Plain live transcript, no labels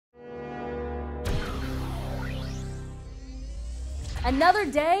Another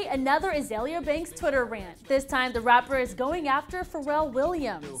day, another Azealia Banks Twitter rant. This time, the rapper is going after Pharrell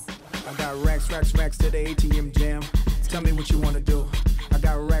Williams. I got racks to the ATM jam. Tell me what you want to do. I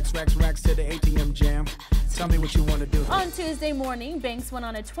got racks to the ATM jam. Tell me what you want to do. On Tuesday morning, Banks went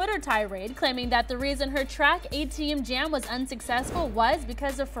on a Twitter tirade claiming that the reason her track ATM Jam was unsuccessful was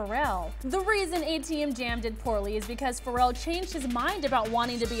because of Pharrell. The reason ATM Jam did poorly is because Pharrell changed his mind about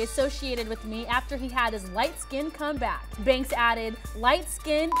wanting to be associated with me after he had his light skin comeback. Banks added, "Light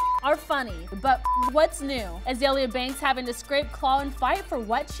skin are funny, but what's new? Azealia Banks having to scrape, claw, and fight for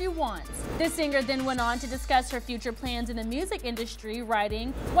what she wants." The singer then went on to discuss her future plans in the music industry,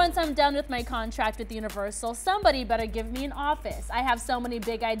 writing, "Once I'm done with my contract with Universal, somebody better give me an office. I have so many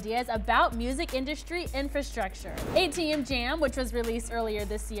big ideas about music industry infrastructure." ATM Jam, which was released earlier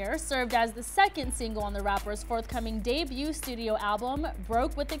this year, served as the second single on the rapper's forthcoming debut studio album,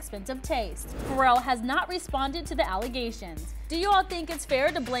 Broke with Expensive Taste. Pharrell has not responded to the allegations. Do you all think it's fair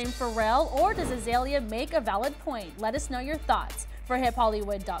to blame Pharrell, or does Azealia make a valid point? Let us know your thoughts. For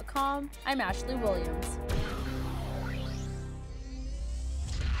HipHollywood.com, I'm Ashley Williams.